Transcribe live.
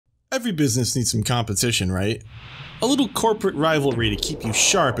Every business needs some competition, right? A little corporate rivalry to keep you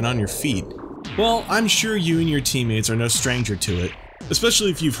sharp and on your feet. Well, I'm sure you and your teammates are no stranger to it.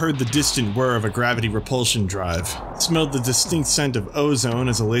 Especially if you've heard the distant whir of a gravity repulsion drive, smelled the distinct scent of ozone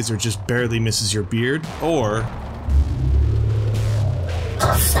as a laser just barely misses your beard, or...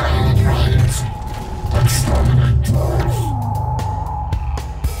 Hostile range. Exterminate drive.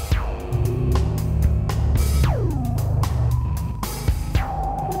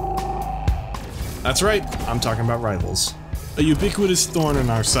 That's right, I'm talking about rivals. A ubiquitous thorn in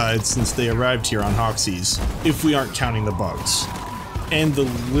our side since they arrived here on Hoxie's, if we aren't counting the bugs. And the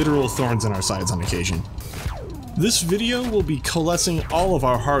literal thorns in our sides on occasion. This video will be coalescing all of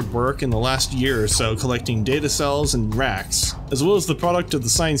our hard work in the last year or so collecting data cells and racks, as well as the product of the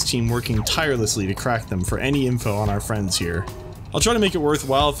science team working tirelessly to crack them for any info on our friends here. I'll try to make it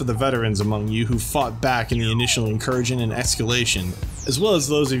worthwhile for the veterans among you who fought back in the initial incursion and escalation, as well as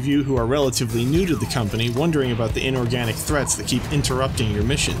those of you who are relatively new to the company wondering about the inorganic threats that keep interrupting your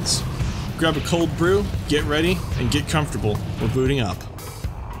missions. Grab a cold brew, get ready, and get comfortable. We're booting up.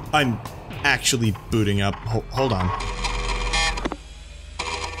 I'm actually booting up. Hold on.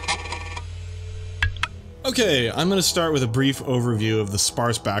 Okay, I'm gonna start with a brief overview of the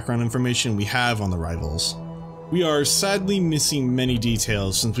sparse background information we have on the rivals. We are sadly missing many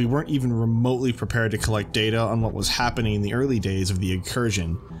details since we weren't even remotely prepared to collect data on what was happening in the early days of the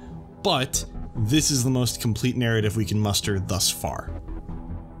incursion, but this is the most complete narrative we can muster thus far.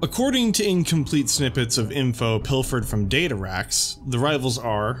 According to incomplete snippets of info pilfered from data racks, the rivals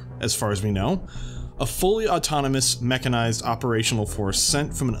are, as far as we know, a fully autonomous, mechanized operational force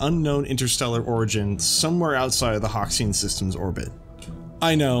sent from an unknown interstellar origin somewhere outside of the Hoxian system's orbit.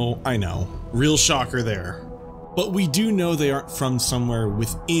 I know, real shocker there. But we do know they aren't from somewhere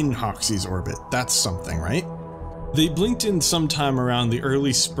within Hoxie's orbit. That's something, right? They blinked in sometime around the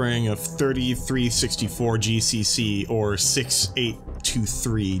early spring of 3364 GCC or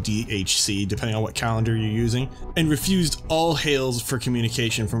 6823 DHC, depending on what calendar you're using, and refused all hails for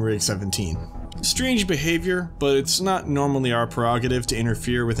communication from Rig 17. Strange behavior, but it's not normally our prerogative to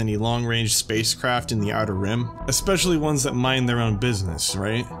interfere with any long-range spacecraft in the Outer Rim, especially ones that mind their own business,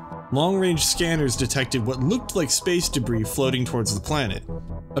 right? Long-range scanners detected what looked like space debris floating towards the planet,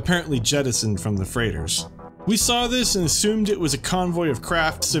 apparently jettisoned from the freighters. We saw this and assumed it was a convoy of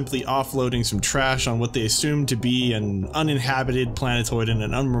craft simply offloading some trash on what they assumed to be an uninhabited planetoid in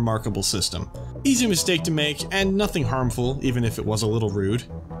an unremarkable system. Easy mistake to make, and nothing harmful, even if it was a little rude.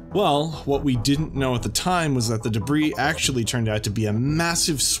 Well, what we didn't know at the time was that the debris actually turned out to be a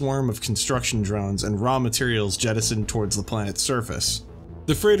massive swarm of construction drones and raw materials jettisoned towards the planet's surface.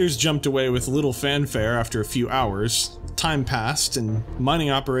 The freighters jumped away with little fanfare after a few hours. Time passed, and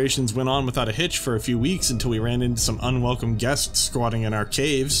mining operations went on without a hitch for a few weeks until we ran into some unwelcome guests squatting in our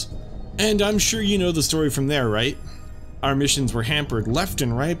caves. And I'm sure you know the story from there, right? Our missions were hampered left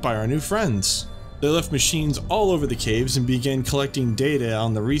and right by our new friends. They left machines all over the caves and began collecting data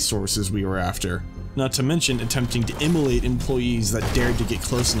on the resources we were after, not to mention attempting to immolate employees that dared to get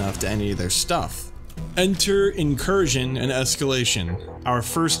close enough to any of their stuff. Enter incursion and escalation, our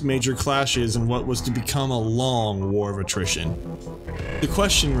first major clashes in what was to become a long war of attrition. The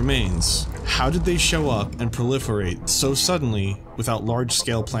question remains, how did they show up and proliferate so suddenly without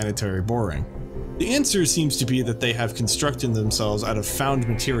large-scale planetary boring? The answer seems to be that they have constructed themselves out of found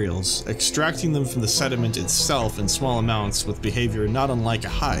materials, extracting them from the sediment itself in small amounts with behavior not unlike a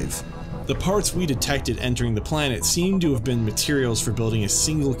hive. The parts we detected entering the planet seemed to have been materials for building a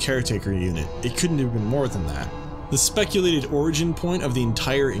single caretaker unit. It couldn't have been more than that. The speculated origin point of the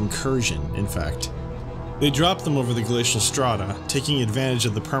entire incursion, in fact. They dropped them over the glacial strata, taking advantage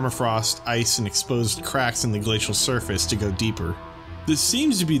of the permafrost, ice, and exposed cracks in the glacial surface to go deeper. This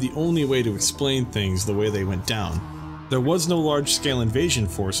seems to be the only way to explain things the way they went down. There was no large-scale invasion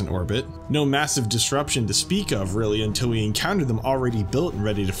force in orbit, no massive disruption to speak of really until we encountered them already built and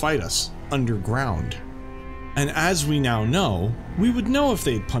ready to fight us, underground. And as we now know, we would know if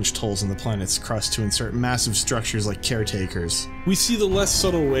they'd punched holes in the planet's crust to insert massive structures like caretakers. We see the less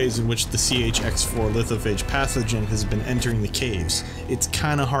subtle ways in which the CHX4 lithophage pathogen has been entering the caves. It's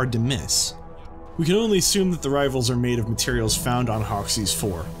kinda hard to miss. We can only assume that the rivals are made of materials found on Hoxie's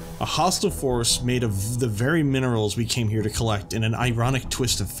 4. A hostile force made of the very minerals we came here to collect in an ironic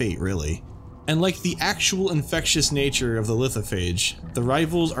twist of fate, really. And like the actual infectious nature of the lithophage, the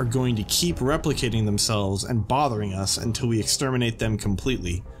rivals are going to keep replicating themselves and bothering us until we exterminate them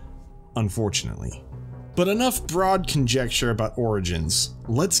completely. Unfortunately. But enough broad conjecture about origins.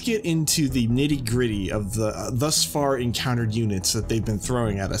 Let's get into the nitty-gritty of the thus far encountered units that they've been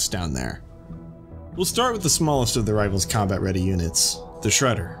throwing at us down there. We'll start with the smallest of the rivals' combat-ready units, the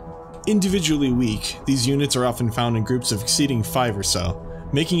Shredder. Individually weak, these units are often found in groups of exceeding 5 or so,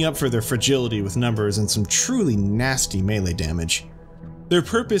 making up for their fragility with numbers and some truly nasty melee damage. Their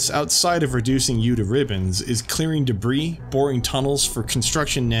purpose outside of reducing you to ribbons is clearing debris, boring tunnels for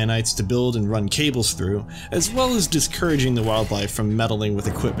construction nanites to build and run cables through, as well as discouraging the wildlife from meddling with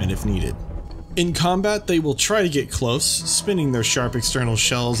equipment if needed. In combat, they will try to get close, spinning their sharp external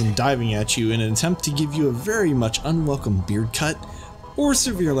shells and diving at you in an attempt to give you a very much unwelcome beard cut, or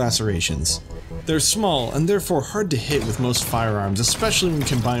severe lacerations. They're small and therefore hard to hit with most firearms, especially when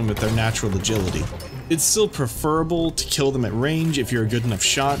combined with their natural agility. It's still preferable to kill them at range if you're a good enough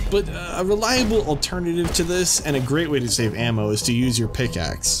shot, but a reliable alternative to this and a great way to save ammo is to use your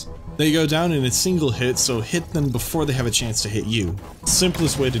pickaxe. They go down in a single hit, so hit them before they have a chance to hit you.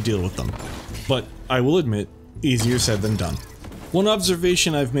 Simplest way to deal with them. But I will admit, easier said than done. One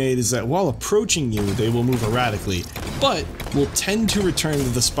observation I've made is that while approaching you, they will move erratically, but will tend to return to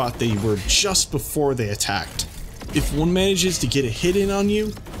the spot they were just before they attacked. If one manages to get a hit in on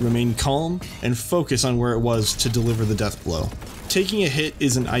you, remain calm and focus on where it was to deliver the death blow. Taking a hit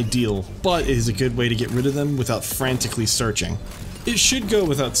isn't ideal, but it is a good way to get rid of them without frantically searching. It should go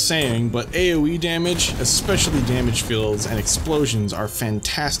without saying, but AoE damage, especially damage fields and explosions, are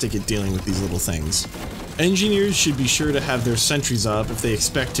fantastic at dealing with these little things. Engineers should be sure to have their sentries up if they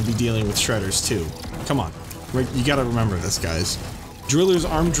expect to be dealing with shredders too. Come on, you gotta remember this, guys. Drillers'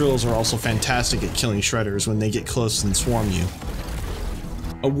 arm drills are also fantastic at killing shredders when they get close and swarm you.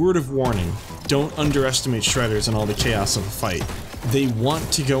 A word of warning, don't underestimate shredders in all the chaos of a fight. They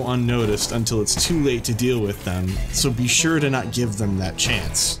want to go unnoticed until it's too late to deal with them, so be sure to not give them that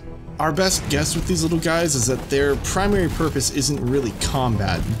chance. Our best guess with these little guys is that their primary purpose isn't really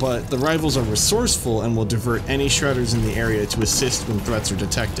combat, but the rivals are resourceful and will divert any shredders in the area to assist when threats are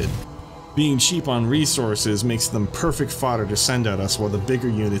detected. Being cheap on resources makes them perfect fodder to send at us while the bigger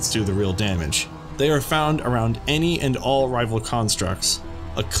units do the real damage. They are found around any and all rival constructs,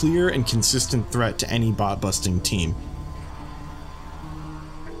 a clear and consistent threat to any bot-busting team.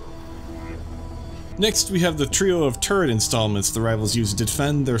 Next, we have the trio of turret installments the rivals use to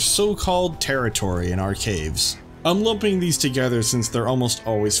defend their so-called territory in our caves. I'm lumping these together since they're almost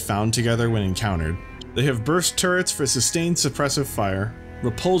always found together when encountered. They have burst turrets for sustained suppressive fire,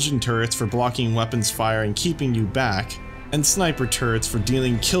 repulsion turrets for blocking weapons fire and keeping you back, and sniper turrets for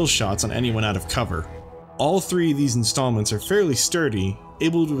dealing kill shots on anyone out of cover. All three of these installments are fairly sturdy,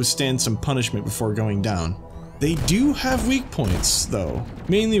 able to withstand some punishment before going down. They do have weak points, though,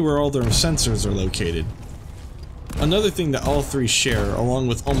 mainly where all their sensors are located. Another thing that all three share, along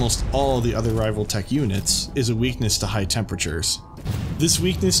with almost all the other rival tech units, is a weakness to high temperatures. This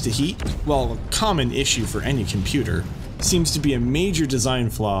weakness to heat, while a common issue for any computer, seems to be a major design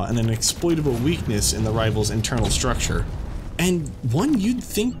flaw and an exploitable weakness in the rival's internal structure, and one you'd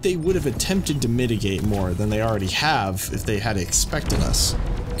think they would have attempted to mitigate more than they already have if they had expected us.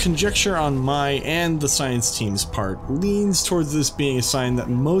 Conjecture on my and the science team's part leans towards this being a sign that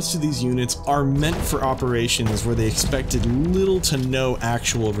most of these units are meant for operations where they expected little to no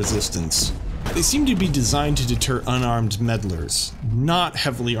actual resistance. They seem to be designed to deter unarmed meddlers, not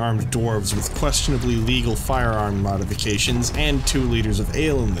heavily armed dwarves with questionably legal firearm modifications and 2 liters of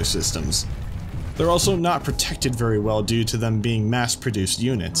ale in their systems. They're also not protected very well due to them being mass-produced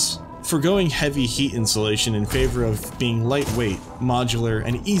units, forgoing heavy heat insulation in favor of being lightweight, modular,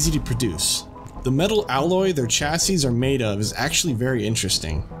 and easy to produce. The metal alloy their chassis are made of is actually very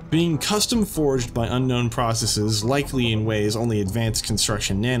interesting, being custom forged by unknown processes, likely in ways only advanced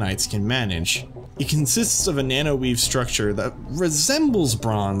construction nanites can manage. It consists of a nanoweave structure that resembles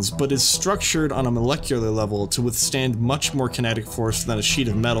bronze, but is structured on a molecular level to withstand much more kinetic force than a sheet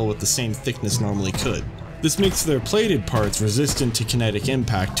of metal with the same thickness normally could. This makes their plated parts resistant to kinetic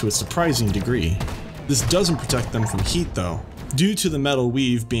impact to a surprising degree. This doesn't protect them from heat though, due to the metal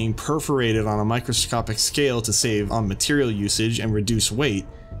weave being perforated on a microscopic scale to save on material usage and reduce weight,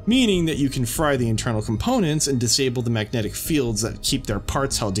 meaning that you can fry the internal components and disable the magnetic fields that keep their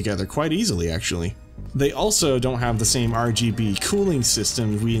parts held together quite easily actually. They also don't have the same RGB cooling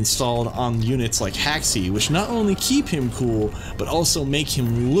system we installed on units like Haxi, which not only keep him cool, but also make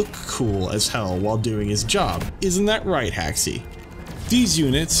him look cool as hell while doing his job. Isn't that right, Haxi? These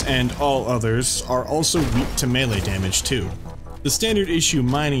units, and all others, are also weak to melee damage too. The standard issue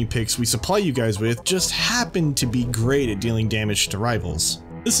mining picks we supply you guys with just happen to be great at dealing damage to rivals.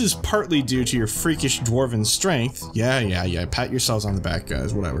 This is partly due to your freakish dwarven strength, yeah, pat yourselves on the back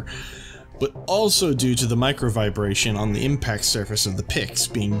guys, whatever, but also due to the microvibration on the impact surface of the picks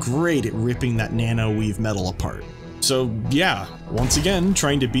being great at ripping that nano weave metal apart. So yeah, once again,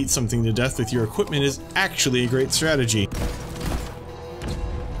 trying to beat something to death with your equipment is actually a great strategy.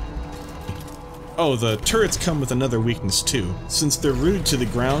 Oh, the turrets come with another weakness too. Since they're rooted to the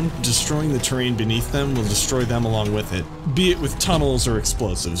ground, destroying the terrain beneath them will destroy them along with it, be it with tunnels or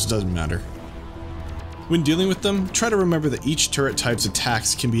explosives, doesn't matter. When dealing with them, try to remember that each turret type's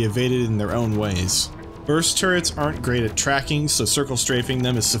attacks can be evaded in their own ways. Burst turrets aren't great at tracking, so circle strafing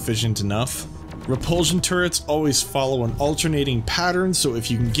them is sufficient enough. Repulsion turrets always follow an alternating pattern, so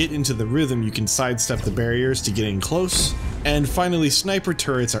if you can get into the rhythm you can sidestep the barriers to get in close. And finally, sniper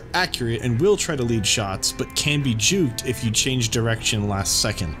turrets are accurate and will try to lead shots, but can be juked if you change direction last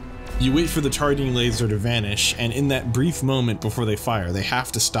second. You wait for the targeting laser to vanish, and in that brief moment before they fire, they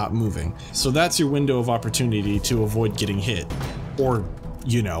have to stop moving. So that's your window of opportunity to avoid getting hit. Or,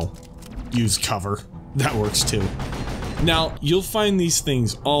 you know, use cover. That works too. Now, you'll find these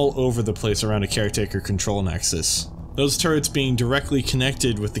things all over the place around a caretaker control nexus. Those turrets being directly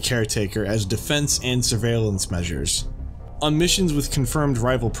connected with the caretaker as defense and surveillance measures. On missions with confirmed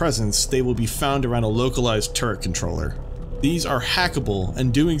rival presence, they will be found around a localized turret controller. These are hackable,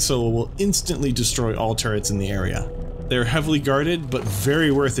 and doing so will instantly destroy all turrets in the area. They are heavily guarded, but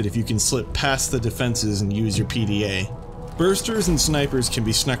very worth it if you can slip past the defenses and use your PDA. Bursters and snipers can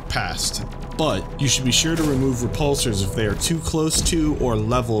be snuck past, but you should be sure to remove repulsors if they are too close to or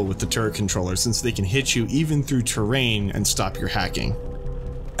level with the turret controller, since they can hit you even through terrain and stop your hacking.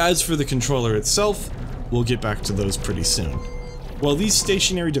 As for the controller itself, we'll get back to those pretty soon. While these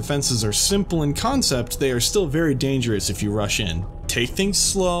stationary defenses are simple in concept, they are still very dangerous if you rush in. Take things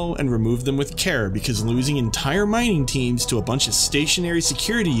slow and remove them with care, because losing entire mining teams to a bunch of stationary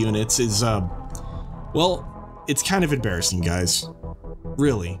security units is, well, it's kind of embarrassing, guys.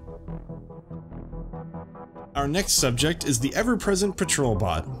 Really. Our next subject is the ever-present patrol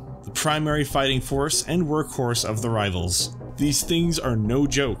bot, the primary fighting force and workhorse of the rivals. These things are no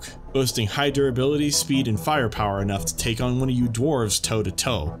joke, boasting high durability, speed, and firepower enough to take on one of you dwarves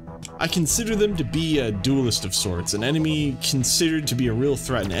toe-to-toe. I consider them to be a duelist of sorts, an enemy considered to be a real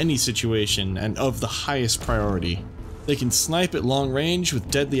threat in any situation and of the highest priority. They can snipe at long range with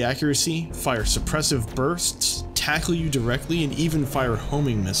deadly accuracy, fire suppressive bursts, tackle you directly, and even fire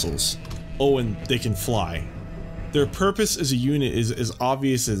homing missiles. Oh, and they can fly. Their purpose as a unit is as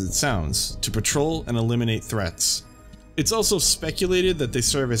obvious as it sounds, to patrol and eliminate threats. It's also speculated that they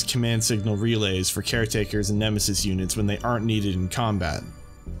serve as command signal relays for caretakers and nemesis units when they aren't needed in combat.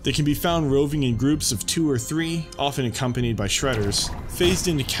 They can be found roving in groups of 2 or 3, often accompanied by shredders, phased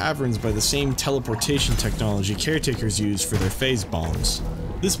into caverns by the same teleportation technology caretakers use for their phase bombs.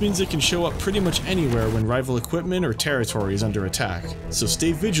 This means they can show up pretty much anywhere when rival equipment or territory is under attack, so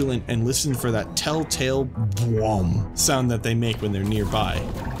stay vigilant and listen for that telltale BWOM sound that they make when they're nearby.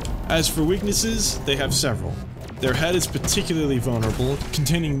 As for weaknesses, they have several. Their head is particularly vulnerable,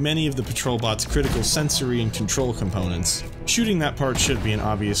 containing many of the patrol bot's critical sensory and control components. Shooting that part should be an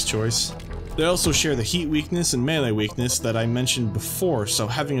obvious choice. They also share the heat weakness and melee weakness that I mentioned before, so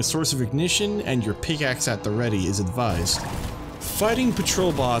having a source of ignition and your pickaxe at the ready is advised. Fighting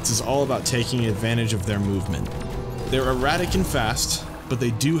patrol bots is all about taking advantage of their movement. They're erratic and fast, but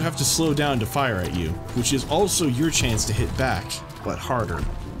they do have to slow down to fire at you, which is also your chance to hit back, but harder.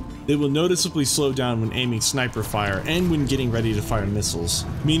 They will noticeably slow down when aiming sniper fire and when getting ready to fire missiles,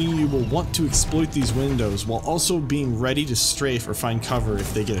 meaning you will want to exploit these windows while also being ready to strafe or find cover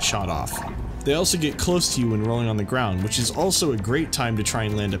if they get a shot off. They also get close to you when rolling on the ground, which is also a great time to try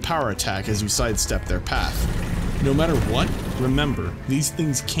and land a power attack as you sidestep their path. No matter what, remember, these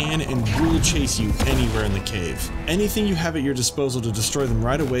things can and will chase you anywhere in the cave. Anything you have at your disposal to destroy them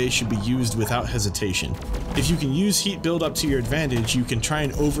right away should be used without hesitation. If you can use heat buildup to your advantage, you can try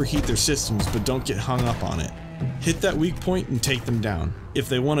and overheat their systems, but don't get hung up on it. Hit that weak point and take them down. If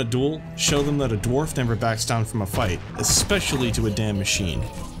they want a duel, show them that a dwarf never backs down from a fight, especially to a damn machine.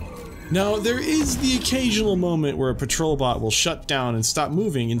 Now, there is the occasional moment where a patrol bot will shut down and stop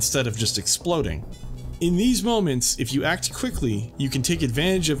moving instead of just exploding. In these moments, if you act quickly, you can take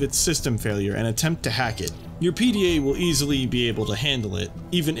advantage of its system failure and attempt to hack it. Your PDA will easily be able to handle it,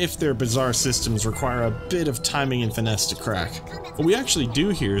 even if their bizarre systems require a bit of timing and finesse to crack. What we actually do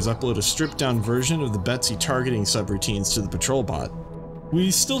here is upload a stripped-down version of the Betsy targeting subroutines to the patrol bot.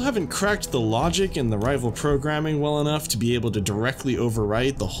 We still haven't cracked the logic and the rival programming well enough to be able to directly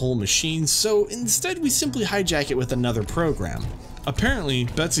overwrite the whole machine, so instead we simply hijack it with another program. Apparently,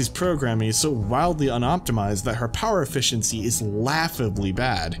 Betsy's programming is so wildly unoptimized that her power efficiency is laughably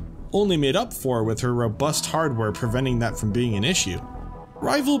bad, only made up for with her robust hardware preventing that from being an issue.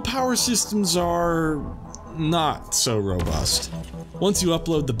 Rival power systems are not so robust. Once you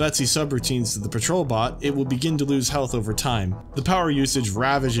upload the Betsy subroutines to the patrol bot, it will begin to lose health over time, the power usage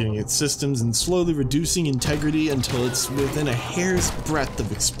ravaging its systems and slowly reducing integrity until it's within a hair's breadth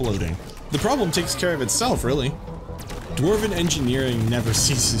of exploding. The problem takes care of itself, really. Dwarven engineering never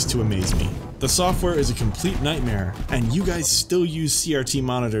ceases to amaze me. The software is a complete nightmare, and you guys still use CRT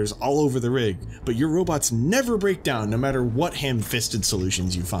monitors all over the rig, but your robots never break down no matter what ham-fisted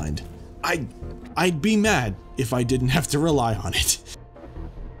solutions you find. I'd be mad if I didn't have to rely on it.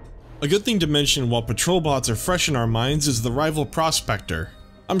 A good thing to mention while patrol bots are fresh in our minds is the rival Prospector.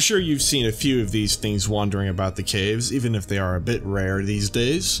 I'm sure you've seen a few of these things wandering about the caves, even if they are a bit rare these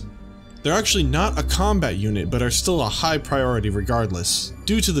days. They're actually not a combat unit, but are still a high priority regardless,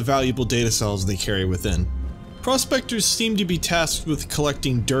 due to the valuable data cells they carry within. Prospectors seem to be tasked with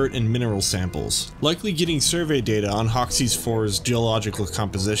collecting dirt and mineral samples, likely getting survey data on Hoxie's 4's geological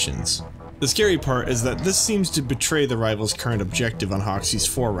compositions. The scary part is that this seems to betray the rival's current objective on Hoxie's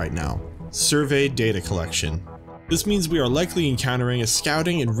 4 right now: survey data collection. This means we are likely encountering a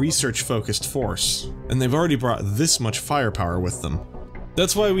scouting and research focused force, and they've already brought this much firepower with them.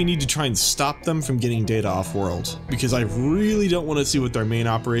 That's why we need to try and stop them from getting data off-world, because I really don't want to see what their main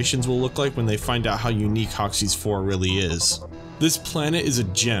operations will look like when they find out how unique Hoxie's 4 really is. This planet is a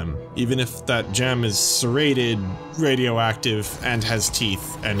gem, even if that gem is serrated, radioactive, and has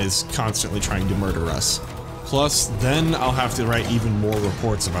teeth, and is constantly trying to murder us. Plus, then I'll have to write even more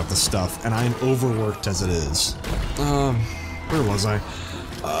reports about the stuff, and I'm overworked as it is. Where was I?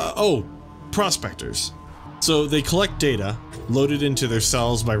 Oh, prospectors. So they collect data, load it into their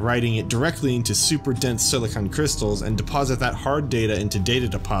cells by writing it directly into super dense silicon crystals, and deposit that hard data into data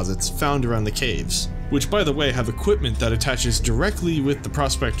deposits found around the caves, which by the way have equipment that attaches directly with the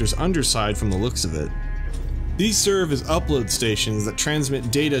prospector's underside from the looks of it. These serve as upload stations that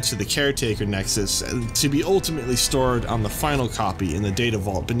transmit data to the caretaker nexus to be ultimately stored on the final copy in the data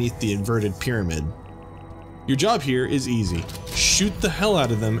vault beneath the inverted pyramid. Your job here is easy. Shoot the hell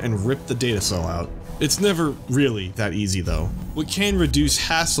out of them and rip the data cell out. It's never really that easy though. What can reduce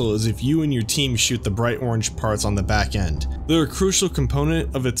hassle is if you and your team shoot the bright orange parts on the back end. They're a crucial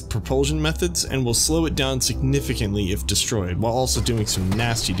component of its propulsion methods and will slow it down significantly if destroyed, while also doing some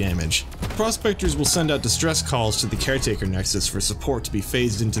nasty damage. Prospectors will send out distress calls to the caretaker nexus for support to be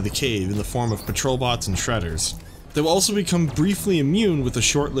phased into the cave in the form of patrol bots and shredders. They will also become briefly immune with a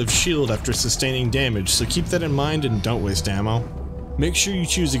short-lived shield after sustaining damage, so keep that in mind and don't waste ammo. Make sure you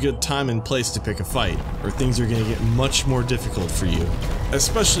choose a good time and place to pick a fight, or things are going to get much more difficult for you,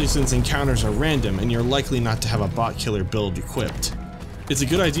 especially since encounters are random and you're likely not to have a bot killer build equipped. It's a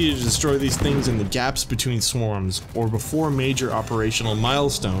good idea to destroy these things in the gaps between swarms, or before major operational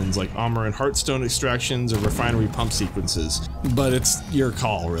milestones like armor and heartstone extractions or refinery pump sequences, but it's your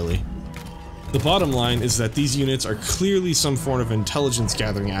call really. The bottom line is that these units are clearly some form of intelligence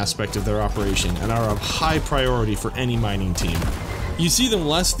gathering aspect of their operation and are of high priority for any mining team. You see them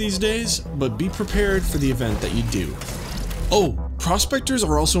less these days, but be prepared for the event that you do. Oh, prospectors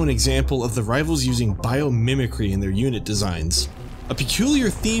are also an example of the rivals using biomimicry in their unit designs. A peculiar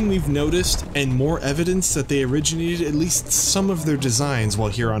theme we've noticed, and more evidence that they originated at least some of their designs while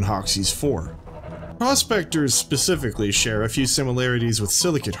here on Hoxie's 4. Prospectors specifically share a few similarities with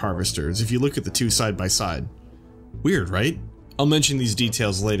silicate harvesters if you look at the two side by side. Weird, right? I'll mention these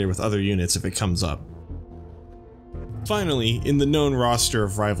details later with other units if it comes up. Finally, in the known roster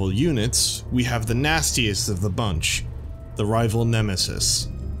of rival units, we have the nastiest of the bunch, the rival Nemesis.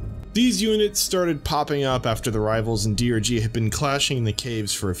 These units started popping up after the rivals and DRG had been clashing in the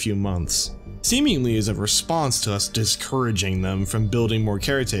caves for a few months, seemingly as a response to us discouraging them from building more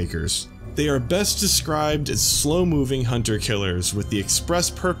caretakers. They are best described as slow-moving hunter-killers with the express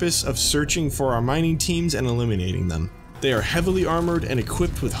purpose of searching for our mining teams and eliminating them. They are heavily armored and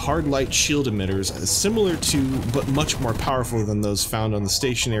equipped with hard light shield emitters similar to, but much more powerful than those found on the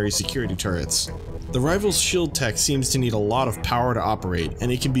stationary security turrets. The rival's shield tech seems to need a lot of power to operate,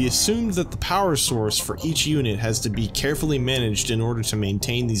 and it can be assumed that the power source for each unit has to be carefully managed in order to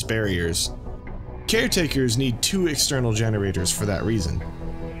maintain these barriers. Caretakers need 2 external generators for that reason.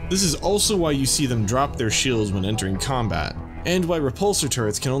 This is also why you see them drop their shields when entering combat, and why repulsor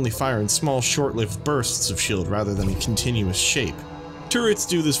turrets can only fire in small short-lived bursts of shield rather than a continuous shape. Turrets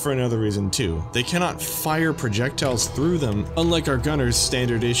do this for another reason too. They cannot fire projectiles through them, unlike our gunners'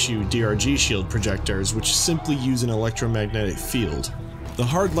 standard issue DRG shield projectors, which simply use an electromagnetic field. The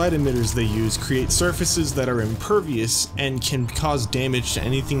hard light emitters they use create surfaces that are impervious and can cause damage to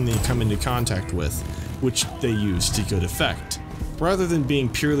anything they come into contact with, which they use to good effect. Rather than being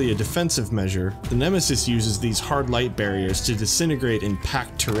purely a defensive measure, the Nemesis uses these hard light barriers to disintegrate in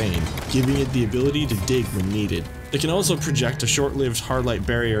packed terrain, giving it the ability to dig when needed. It can also project a short-lived hard light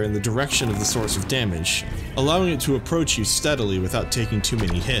barrier in the direction of the source of damage, allowing it to approach you steadily without taking too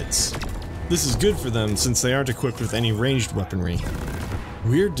many hits. This is good for them since they aren't equipped with any ranged weaponry.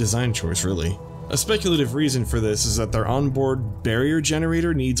 Weird design choice, really. A speculative reason for this is that their onboard barrier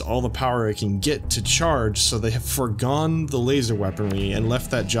generator needs all the power it can get to charge, so they have forgone the laser weaponry and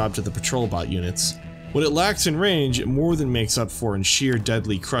left that job to the patrol bot units. What it lacks in range, it more than makes up for in sheer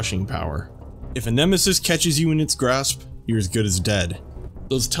deadly crushing power. If a Nemesis catches you in its grasp, you're as good as dead.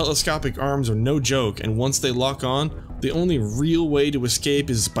 Those telescopic arms are no joke, and once they lock on, the only real way to escape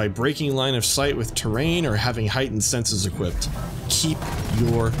is by breaking line of sight with terrain or having heightened senses equipped. Keep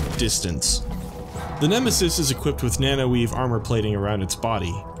your distance. The Nemesis is equipped with nanoweave armor plating around its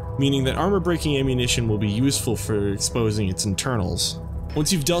body, meaning that armor-breaking ammunition will be useful for exposing its internals.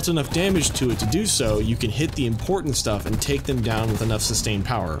 Once you've dealt enough damage to it to do so, you can hit the important stuff and take them down with enough sustained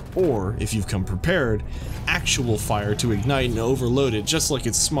power, or, if you've come prepared, actual fire to ignite and overload it just like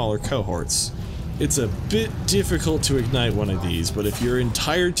its smaller cohorts. It's a bit difficult to ignite one of these, but if your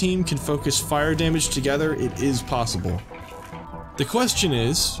entire team can focus fire damage together, it is possible. The question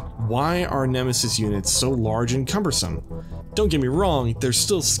is, why are Nemesis units so large and cumbersome? Don't get me wrong, they're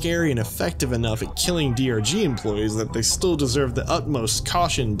still scary and effective enough at killing DRG employees that they still deserve the utmost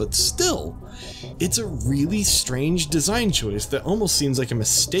caution, but still, it's a really strange design choice that almost seems like a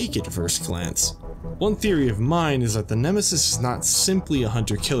mistake at first glance. One theory of mine is that the Nemesis is not simply a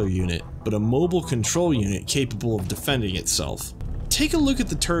hunter-killer unit, but a mobile control unit capable of defending itself. Take a look at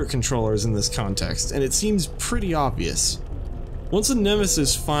the turret controllers in this context, and it seems pretty obvious. Once a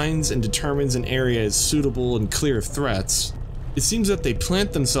Nemesis finds and determines an area as suitable and clear of threats, it seems that they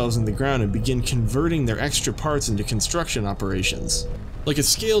plant themselves in the ground and begin converting their extra parts into construction operations, like a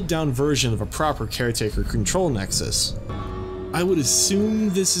scaled-down version of a proper caretaker control nexus. I would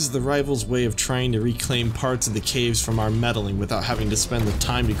assume this is the Rivals' way of trying to reclaim parts of the caves from our meddling without having to spend the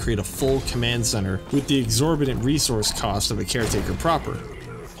time to create a full command center with the exorbitant resource cost of a caretaker proper.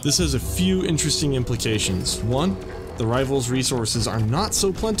 This has a few interesting implications. One, the Rivals' resources are not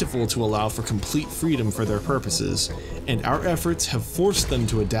so plentiful to allow for complete freedom for their purposes, and our efforts have forced them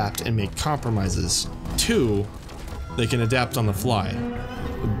to adapt and make compromises. Two, they can adapt on the fly.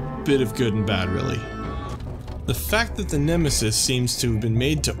 A bit of good and bad, really. The fact that the Nemesis seems to have been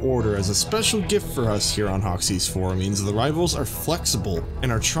made to order as a special gift for us here on Hoxie's 4 means the Rivals are flexible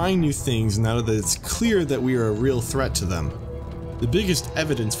and are trying new things now that it's clear that we are a real threat to them. The biggest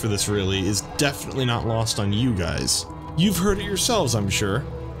evidence for this really is definitely not lost on you guys. You've heard it yourselves, I'm sure.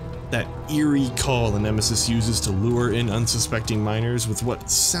 That eerie call the Nemesis uses to lure in unsuspecting miners with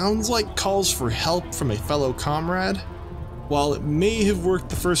what sounds like calls for help from a fellow comrade. While it may have worked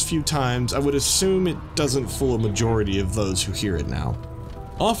the first few times, I would assume it doesn't fool a majority of those who hear it now.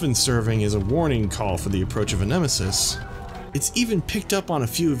 Often serving as a warning call for the approach of a Nemesis, it's even picked up on a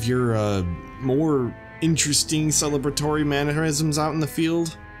few of your, more interesting celebratory mannerisms out in the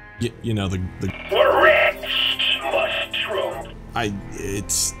field. You know, the rich must trump.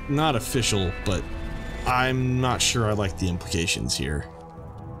 It's not official, but I'm not sure I like the implications here.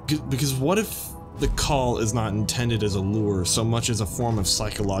 Because what if the call is not intended as a lure so much as a form of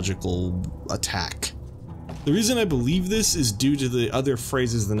psychological attack? The reason I believe this is due to the other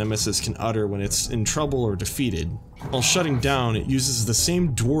phrases the Nemesis can utter when it's in trouble or defeated. While shutting down, it uses the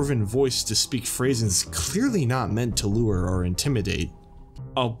same dwarven voice to speak phrases clearly not meant to lure or intimidate.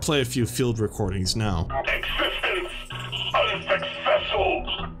 I'll play a few field recordings now. Existence unsuccessful.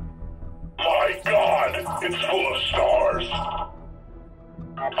 My God, it's full of stars.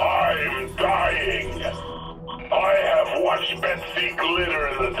 I'm dying. I have watched Betsy glitter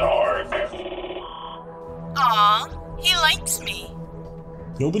in the dark. Aw, he likes me.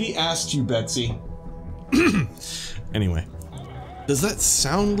 Nobody asked you, Betsy. Anyway, does that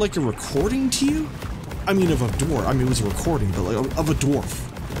sound like a recording to you? I mean, of a dwarf. I mean, it was a recording, but like of a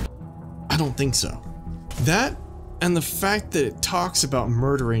dwarf. I don't think so. That, and the fact that it talks about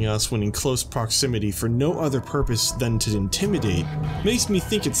murdering us when in close proximity for no other purpose than to intimidate, makes me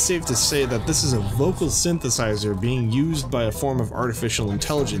think it's safe to say that this is a vocal synthesizer being used by a form of artificial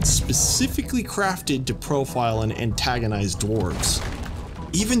intelligence specifically crafted to profile and antagonize dwarves.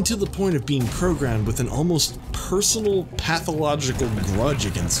 Even to the point of being programmed with an almost personal, pathological grudge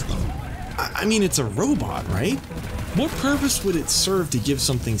against them. I mean, it's a robot, right? What purpose would it serve to give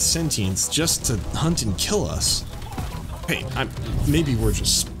something sentience just to hunt and kill us? Hey, maybe we're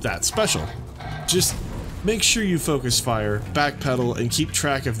just that special. Just make sure you focus fire, backpedal, and keep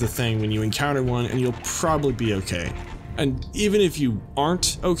track of the thing when you encounter one, and you'll probably be okay. And even if you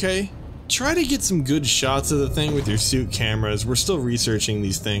aren't okay, try to get some good shots of the thing with your suit cameras. We're still researching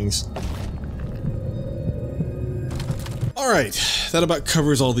these things. Alright, that about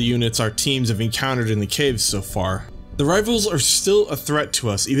covers all the units our teams have encountered in the caves so far. The rivals are still a threat to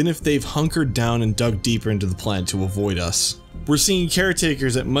us, even if they've hunkered down and dug deeper into the planet to avoid us. We're seeing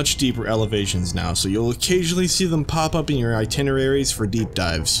caretakers at much deeper elevations now, so you'll occasionally see them pop up in your itineraries for deep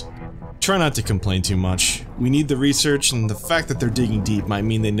dives. Try not to complain too much. We need the research, and the fact that they're digging deep might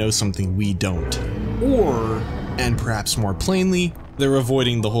mean they know something we don't. Or, and perhaps more plainly, they're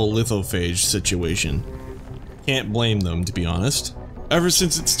avoiding the whole lithophage situation. Can't blame them, to be honest. Ever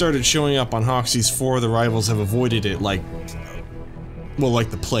since it started showing up on Hoxie's 4, the rivals have avoided it like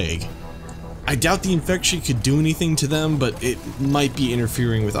the plague. I doubt the infection could do anything to them, but it might be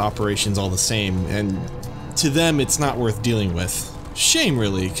interfering with operations all the same, and to them it's not worth dealing with. Shame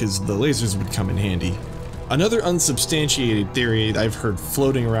really, because the lasers would come in handy. Another unsubstantiated theory I've heard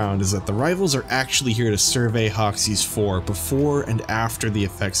floating around is that the rivals are actually here to survey Hoxie's 4 before and after the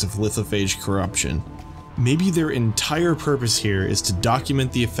effects of lithophage corruption. Maybe their entire purpose here is to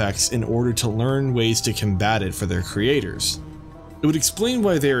document the effects in order to learn ways to combat it for their creators. It would explain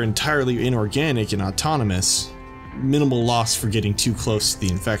why they are entirely inorganic and autonomous. Minimal loss for getting too close to the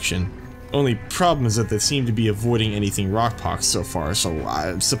infection. Only problem is that they seem to be avoiding anything rockpox so far, so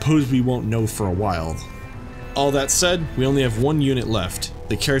I suppose we won't know for a while. All that said, we only have one unit left,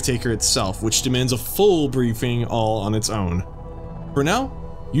 the caretaker itself, which demands a full briefing all on its own. For now,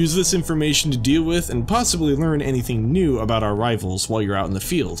 use this information to deal with and possibly learn anything new about our rivals while you're out in the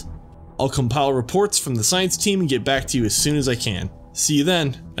field. I'll compile reports from the science team and get back to you as soon as I can. See you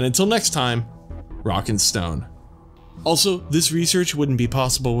then, and until next time, rock and stone. Also, this research wouldn't be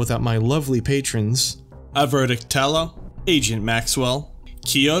possible without my lovely patrons, Avertictalo, Agent Maxwell,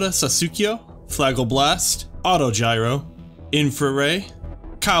 Kyoto Sasukyo, Flagelblast, Autogyro, Infraraye,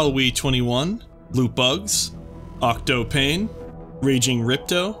 Kalwi21, Loop Bugs, Octopane, Raging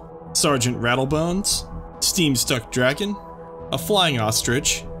Ripto, Sergeant Rattlebones, Steam Stuck Dragon, A Flying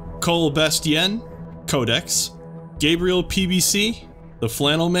Ostrich, Cole Bastien, Codex, Gabriel PBC, The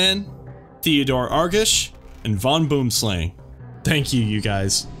Flannel Man, Theodore Argish, and Von Boomslang. Thank you, you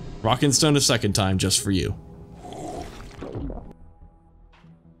guys. Rockin' Stone a second time just for you.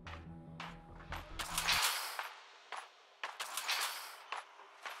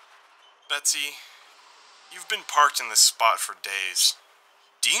 Betsy, you've been parked in this spot for days.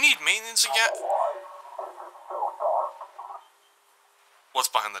 Do you need maintenance again? What's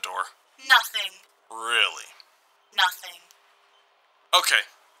behind the door? Nothing. Really? Nothing. Okay,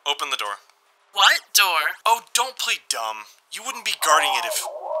 open the door. What door? Oh, don't play dumb. You wouldn't be guarding it if...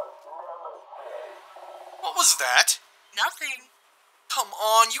 What was that? Nothing. Come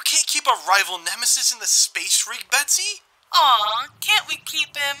on, you can't keep a rival nemesis in the space rig, Betsy? Aw, can't we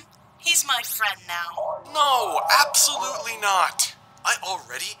keep him? He's my friend now. No, absolutely not. I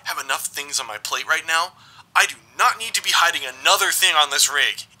already have enough things on my plate right now. I do not need to be hiding another thing on this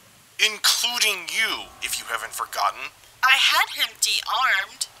rig. Including you, if you haven't forgotten. I had him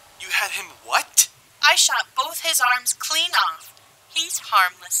de-armed. You had him what? I shot both his arms clean off. He's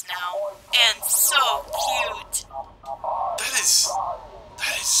harmless now. And so cute. That is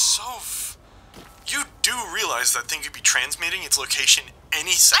so You do realize that thing could be transmitting its location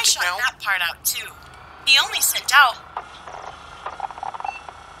any second I shot now? that part out too. He only sent out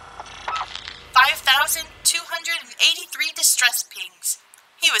 5,283 distress pings.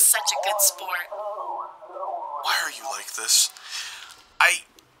 He was such a good sport. Why are you like this?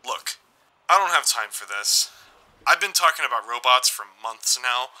 Look, I don't have time for this. I've been talking about robots for months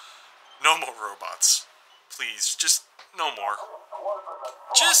now. No more robots. Please, just no more.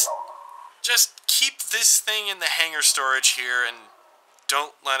 Just keep this thing in the hangar storage here and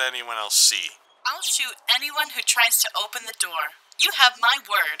don't let anyone else see. I'll shoot anyone who tries to open the door. You have my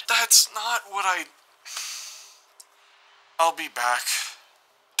word. That's not what I'll be back.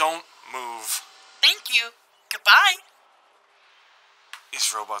 Don't move. Thank you. Goodbye.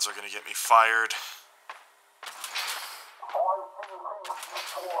 These robots are gonna get me fired.